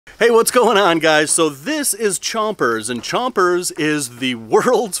Hey, what's going on, guys? So this is Chompers, and Chompers is the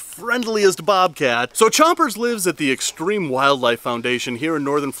world's friendliest bobcat. So Chompers lives at the Extreme Wildlife Foundation here in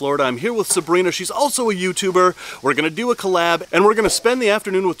northern Florida. I'm here with Sabrina. She's also a YouTuber. We're gonna do a collab, and we're gonna spend the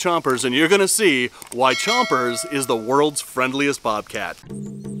afternoon with Chompers, and you're gonna see why Chompers is the world's friendliest bobcat.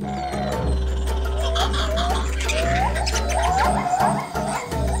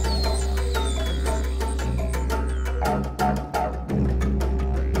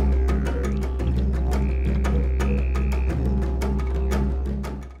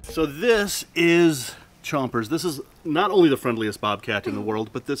 So this is Chompers. This is not only the friendliest bobcat in the world,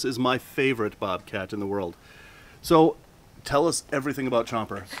 but this is my favorite bobcat in the world. So tell us everything about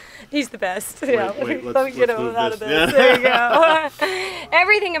Chompers. He's the best. Wait, let me get him out of this. Yeah. There you go.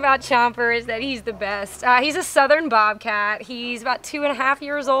 Everything about Chompers is that he's the best. He's a southern bobcat. He's about 2.5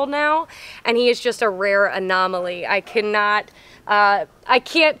 years old now, and he is just a rare anomaly. I can't tell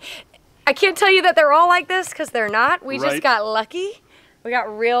you that they're all like this because they're not. We just got lucky. We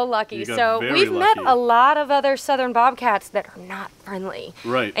got real lucky. So we've met a lot of other southern bobcats that are not friendly.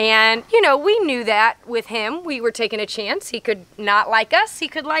 Right. And, you know, we knew that with him. We were taking a chance. He could not like us. He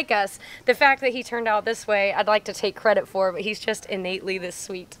could like us. The fact that he turned out this way, I'd like to take credit for, but he's just innately this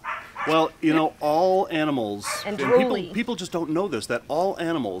sweet. Well, you know, all animals, and people just don't know this, that all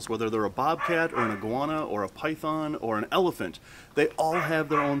animals, whether they're a bobcat or an iguana or a python or an elephant, they all have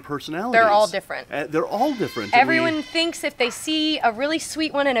their own personalities. They're all different. They're all different. Everyone thinks if they see a really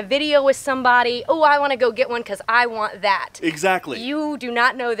sweet one in a video with somebody, oh, I want to go get one because I want that. Exactly. You do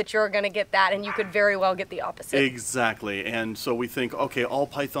not know that you're going to get that, and you could very well get the opposite. Exactly. And so we think, okay, all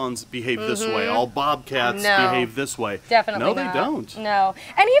pythons behave this way, all bobcats behave this way. Definitely not. No, they don't. No.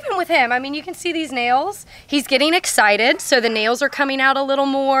 And even with him, I mean, you can see these nails. He's getting excited, so the nails are coming out a little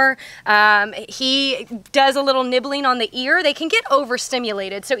more. He does a little nibbling on the ear. They can get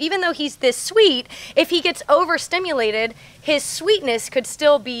overstimulated. So even though he's this sweet, if he gets overstimulated, his sweetness could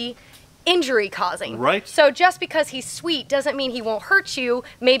still be injury causing. Right. So just because he's sweet doesn't mean he won't hurt you.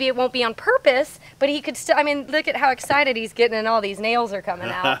 Maybe it won't be on purpose, but he could still, I mean, look at how excited he's getting and all these nails are coming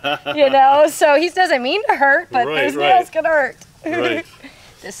out, you know? So he doesn't mean to hurt, but those nails can hurt. Right.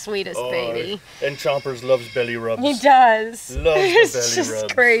 The sweetest baby. And Chompers loves belly rubs. He does. Loves it's the belly just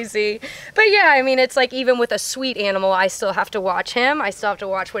rubs. crazy. But yeah, I mean, it's like even with a sweet animal, I still have to watch him. I still have to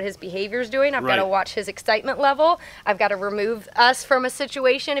watch what his behavior's doing. I've got to watch his excitement level. I've got to remove us from a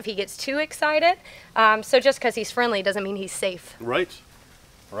situation if he gets too excited. So just because he's friendly doesn't mean he's safe. Right.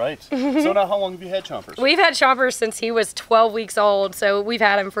 Right. So now how long have you had Chompers? We've had Chompers since he was 12 weeks old, so we've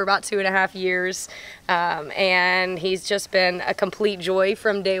had him for about 2.5 years. And he's just been a complete joy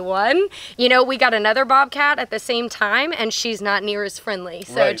from day one. You know, we got another bobcat at the same time, and she's not near as friendly.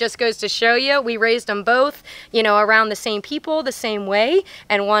 So it just goes to show you, we raised them both, you know, around the same people, the same way,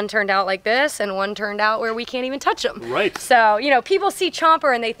 and one turned out like this, and one turned out where we can't even touch them. Right. So, you know, people see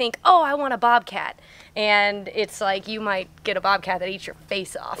Chomper and they think, oh, I want a bobcat. And it's like you might get a bobcat that eats your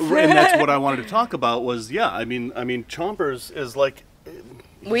face off. And that's what I wanted to talk about was, I mean Chompers is like,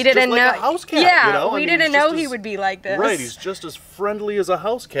 we didn't know. Like a house cat, yeah, you know? we didn't know he would be like this. Right, he's just as friendly as a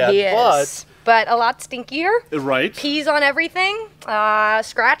house cat, he is, but a lot stinkier. Right. Pees on everything,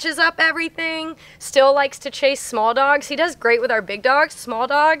 scratches up everything, still likes to chase small dogs. He does great with our big dogs, small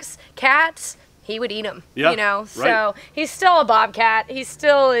dogs, cats. He would eat them, you know, so he's still a bobcat. He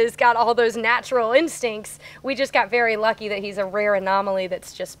still has got all those natural instincts. We just got very lucky that he's a rare anomaly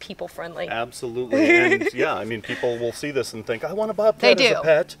that's just people friendly. Absolutely. And yeah, I mean, people will see this and think, I want a bobcat as a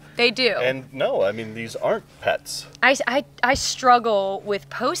pet. They do. And no, I mean, these aren't pets. I struggle with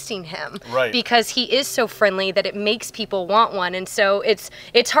posting him because he is so friendly that it makes people want one. And so it's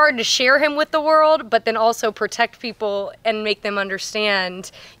hard to share him with the world, but then also protect people and make them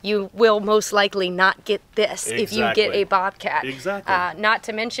understand you will most likely not get this if you get a bobcat. Exactly. Not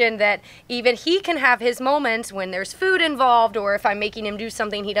to mention that even he can have his moments when there's food involved, or if I'm making him do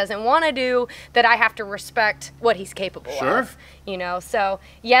something he doesn't want to do, that I have to respect what he's capable of. You know, so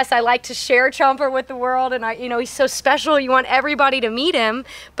yes, I like to share Chomper with the world, and you know, he's so special. You want everybody to meet him,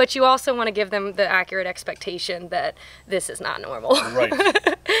 but you also want to give them the accurate expectation that this is not normal. Right.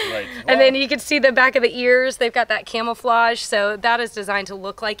 And then you can see the back of the ears. They've got that camouflage, so that is designed to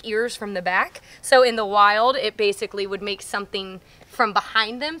look like ears from the back. So in the wild, it basically would make something from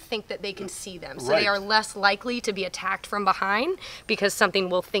behind them think that they can see them. So they are less likely to be attacked from behind because something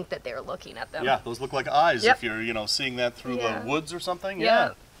will think that they're looking at them. Yeah, those look like eyes if you're, you know, seeing that through the woods or something.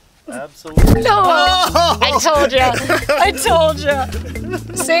 Yeah. Absolutely. No! I told you. I told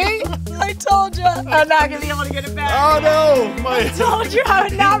you. See? I told you. I'm not going to be able to get it back. Oh, no! I told you I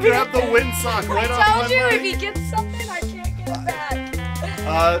would not be. Grab the windsock right off my I told you mic. if he gets something, I can't get it back.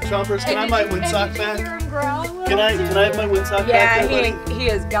 Chompers, can I have my windsock back? Can I have my windsock back? Yeah, he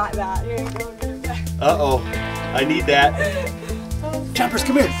has got that. He ain't going to get it back. Uh-oh, I need that. Chompers,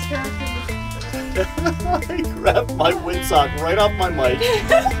 come here. I grabbed my windsock right off my mic.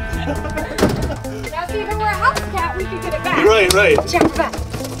 Now see, if it were a house cat, we could get it back. Right. Chomper back.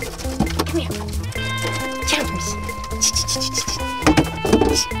 Come here. Chompers.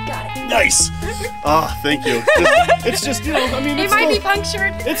 Got it. Nice. Oh, thank you. It's just, you know, I mean, It might be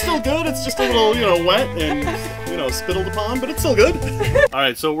punctured. It's still good. It's just a little, you know, wet and, you know, spittled upon, but it's still good. All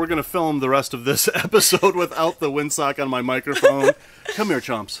right, so we're going to film the rest of this episode without the windsock on my microphone. Come here,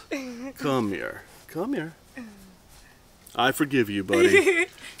 Chomps. Come here. Come here. I forgive you, buddy.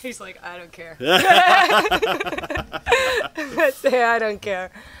 He's like, I don't care. I say, I don't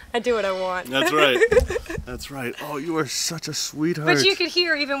care. I do what I want. That's right. That's right. Oh, you are such a sweetheart. But you could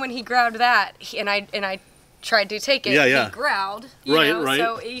hear even when he grabbed that, and I tried to take it. Yeah. He growled. You know, right.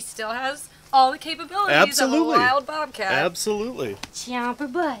 So he still has all the capabilities of a wild bobcat. Absolutely.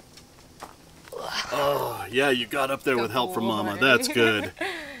 Chomper butt. Oh, yeah, you got up there with help from Mama. boy. That's good.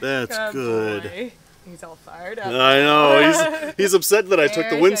 That's good. Boy. He's all fired up. I know. He's upset that I took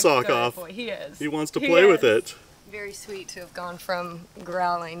the There's a windsock good off. boy. He is. He wants to play with it. Very sweet to have gone from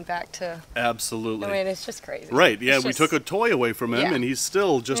growling back to... Absolutely. I mean, it's just crazy. Right, yeah, It's we just- took a toy away from him, Yeah. and he's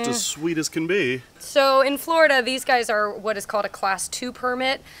still just as sweet as can be. So in Florida, these guys are what is called a Class 2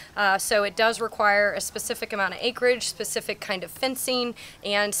 permit. So it does require a specific amount of acreage, specific kind of fencing,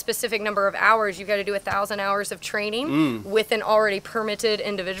 and specific number of hours. You've got to do 1,000 hours of training with an already permitted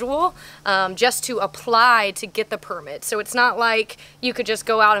individual just to apply to get the permit. So it's not like you could just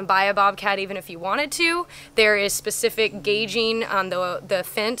go out and buy a bobcat even if you wanted to. There is specific gauging on the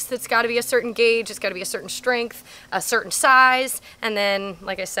fence that's got to be a certain gauge, it's got to be a certain strength, a certain size, and then,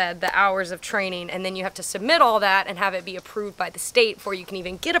 like I said, the hours of training. And then you have to submit all that and have it be approved by the state before you can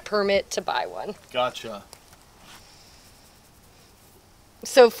even get a permit to buy one. Gotcha.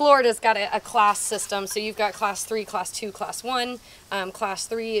 So Florida's got a class system. So you've got Class 3, Class 2, Class 1. Class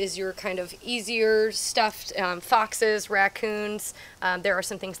 3 is your kind of easier stuffed foxes, raccoons. There are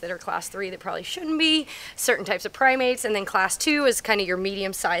some things that are Class 3 that probably shouldn't be, certain types of primates. And then Class 2 is kind of your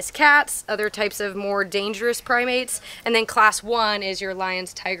medium-sized cats, other types of more dangerous primates. And then Class 1 is your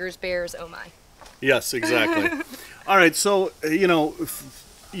lions, tigers, bears, oh my. Yes, exactly. All right, so, you know,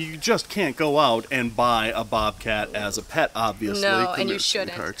 you just can't go out and buy a bobcat as a pet, obviously. No, and you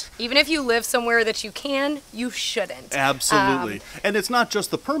shouldn't. Even if you live somewhere that you can, you shouldn't. Absolutely. And it's not just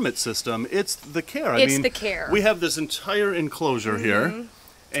the permit system, it's the care. It's the care. We have this entire enclosure here.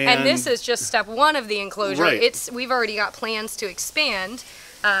 And this is just step one of the enclosure. Right. We've already got plans to expand.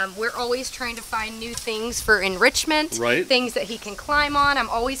 We're always trying to find new things for enrichment, things that he can climb on. I'm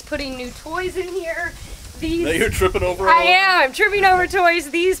always putting new toys in here. These, that you're tripping over? I am. I'm tripping over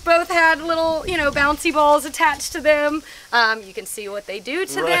toys. These both had little, you know, bouncy balls attached to them. You can see what they do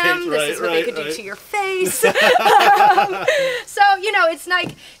to them. This is what they could do to your face. So, you know, it's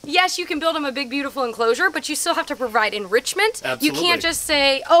like, yes, you can build them a big, beautiful enclosure, but you still have to provide enrichment. Absolutely. You can't just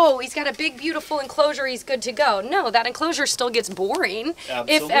say, oh, he's got a big, beautiful enclosure, he's good to go. No, that enclosure still gets boring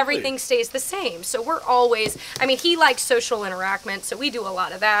if everything stays the same. So we're always, I mean, he likes social interaction, so we do a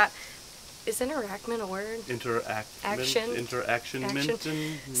lot of that. Is interaction a word? Interaction.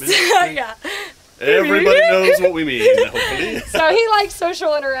 Yeah. Everybody knows what we mean, hopefully. So he likes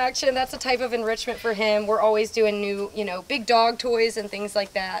social interaction. That's a type of enrichment for him. We're always doing new, you know, big dog toys and things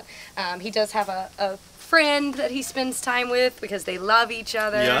like that. He does have a friend that he spends time with because they love each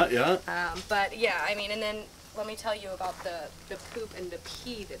other. Yeah. But yeah, I mean, and then let me tell you about the poop and the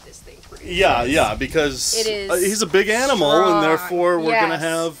pee that this thing produces. Yeah, because it is he's a big animal, strong. And therefore we're gonna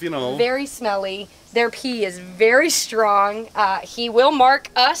have, you know, very smelly. Their pee is very strong. He will mark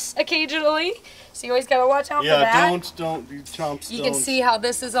us occasionally, so you always gotta watch out for that. Yeah, don't, you chomps. You can see how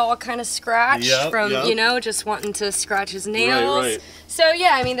this is all kind of scratched from you know, just wanting to scratch his nails. Right. So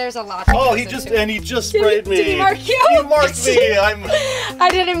yeah, I mean, there's a lot. Oh, he just sprayed me. Did he mark you? He marked me. I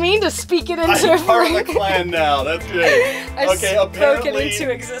didn't mean to speak it into. I'm part of the clan now. That's great. Okay, spoken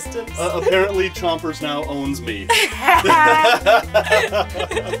into existence. Apparently, Chompers now owns me.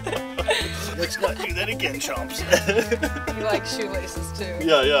 Let's not do that again, Chomps. You like shoelaces too.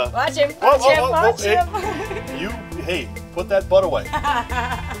 Yeah. Watch him. Watch him. Hey, put that butt away.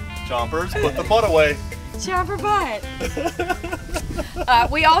 Chompers, put the butt away. Chomper butt.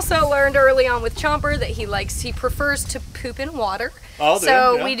 We also learned early on with Chomper that he prefers to poop in water.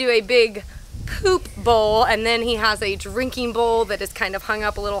 We do a big poop bowl, and then he has a drinking bowl that is kind of hung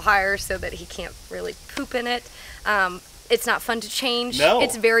up a little higher so that he can't really poop in it. It's not fun to change. No.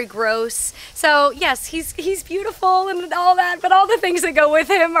 It's very gross. So yes, he's beautiful and all that, but all the things that go with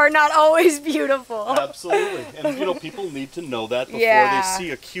him are not always beautiful. Absolutely. And you know, people need to know that before Yeah. they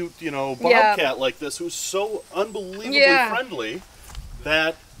see a cute, you know, bobcat like this who's so unbelievably friendly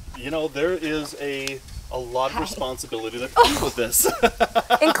that, you know, there is a lot of responsibility that comes with this.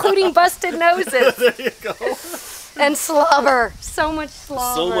 Including busted noses. There you go. And slobber. So much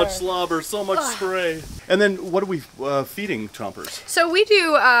slobber. So much slobber, so much spray. And then what are we feeding Chompers? So we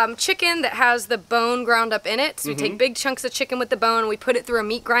do chicken that has the bone ground up in it. So we take big chunks of chicken with the bone, we put it through a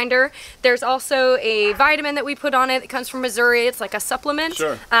meat grinder. There's also a vitamin that we put on it that comes from Missouri. It's like a supplement.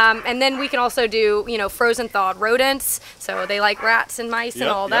 Sure. And then we can also do, you know, frozen thawed rodents. So they like rats and mice and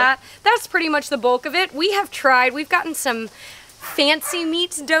all that. That's pretty much the bulk of it. We have tried, we've gotten some fancy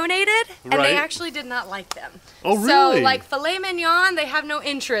meats donated, and they actually did not like them. Oh, really? So, like filet mignon, they have no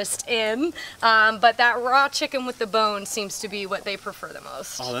interest in, but that raw chicken with the bone seems to be what they prefer the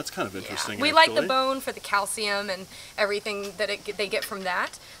most. Oh, that's kind of interesting. We like the bone for the calcium and everything that they get from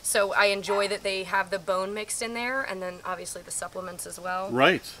that. So I enjoy that they have the bone mixed in there, and then obviously the supplements as well.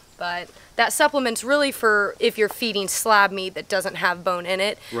 Right. But that supplement's really for if you're feeding slab meat that doesn't have bone in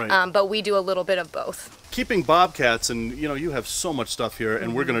it. Right. But we do a little bit of both. Keeping bobcats, and you know, you have so much stuff here,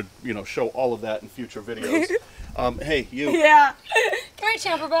 and we're gonna, you know, show all of that in future videos. Hey, you. Yeah. Come here,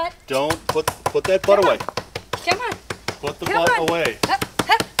 Chomper butt. Don't put that butt away. Come on. Put the butt away. Hup,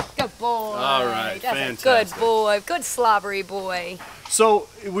 hup. Good boy. All right, That's fantastic. a good boy. Good slobbery boy. So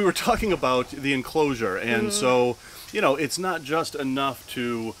we were talking about the enclosure, and so, you know, it's not just enough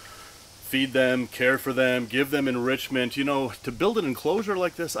to feed them, care for them, give them enrichment. You know, to build an enclosure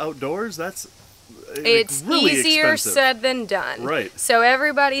like this outdoors, it's really easier expensive. said than done. Right. So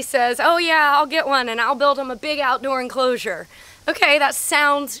everybody says, oh yeah, I'll get one and I'll build them a big outdoor enclosure. Okay, that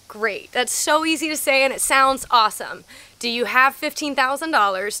sounds great. That's so easy to say and it sounds awesome. Do you have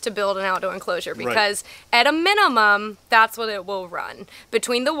 $15,000 to build an outdoor enclosure? Because at a minimum, that's what it will run.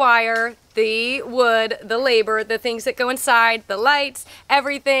 Between the wire, the wood, the labor, the things that go inside, the lights,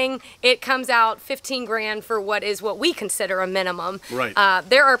 everything, it comes out 15 grand for what we consider a minimum. Right.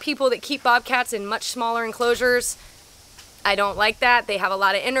 There are people that keep bobcats in much smaller enclosures. I don't like that. They have a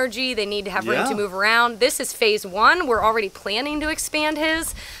lot of energy. They need to have room to move around. This is phase 1. We're already planning to expand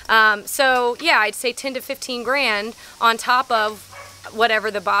his. So yeah, I'd say 10 to 15 grand on top of whatever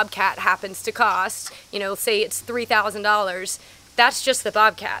the bobcat happens to cost. You know, say it's $3,000. That's just the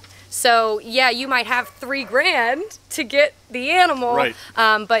bobcat. So yeah, you might have 3 grand to get the animal,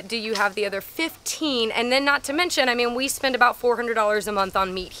 but do you have the other 15? And then not to mention, I mean, we spend about $400 a month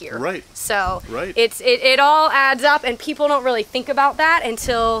on meat here. Right. So it all adds up, and people don't really think about that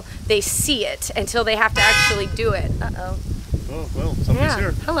until they see it, until they have to actually do it. Uh-oh. Oh, well, somebody's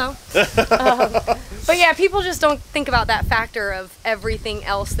here. Hello. But yeah, people just don't think about that factor of everything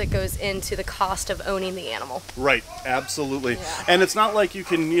else that goes into the cost of owning the animal. Right, absolutely. Yeah. And it's not like you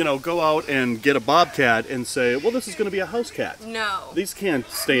can, you know, go out and get a bobcat and say, well, this is going to be a house cat. No. These can't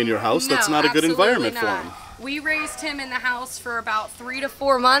stay in your house. That's not a good environment for them. We raised him in the house for about 3 to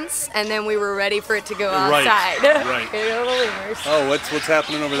 4 months, and then we were ready for it to go outside. Right. Here go the lemurs. Oh, what's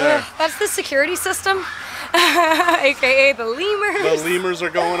happening over there? That's the security system. AKA the lemurs. The lemurs are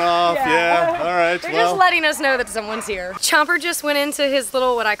going off, yeah. All right, They're just letting us know that someone's here. Chomper just went into his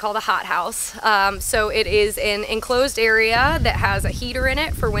little, what I call the hot house. So it is an enclosed area that has a heater in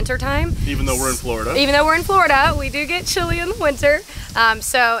it for winter time. Even though we're in Florida. Even though we're in Florida, we do get chilly in the winter. And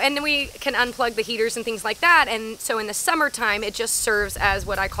then we can unplug the heaters and things like that. And so in the summertime, it just serves as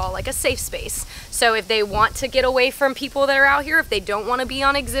what I call like a safe space. So if they want to get away from people that are out here, if they don't want to be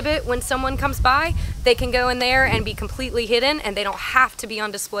on exhibit when someone comes by, they can go in there and be completely hidden, and they don't have to be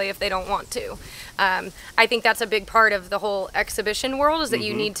on display if they don't want to. I think that's a big part of the whole exhibition world, is that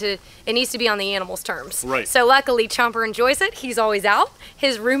it needs to be on the animal's terms. Right. So luckily Chomper enjoys it. He's always out.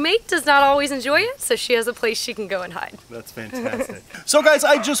 His roommate does not always enjoy it, so she has a place she can go and hide. That's fantastic. So guys,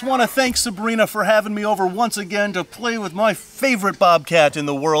 I just want to thank Sabrina for having me over once again to play with my favorite bobcat in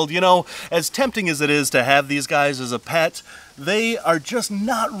the world. You know, as tempting as it is to have these guys as a pet, they are just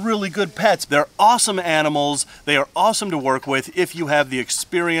not really good pets. They're awesome animals. They are awesome to work with if you have the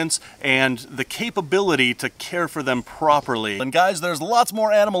experience and the capability to care for them properly. And guys, there's lots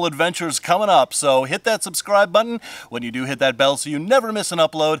more animal adventures coming up, so hit that subscribe button when you do hit that bell so you never miss an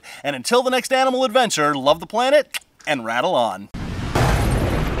upload. And until the next animal adventure, love the planet and rattle on.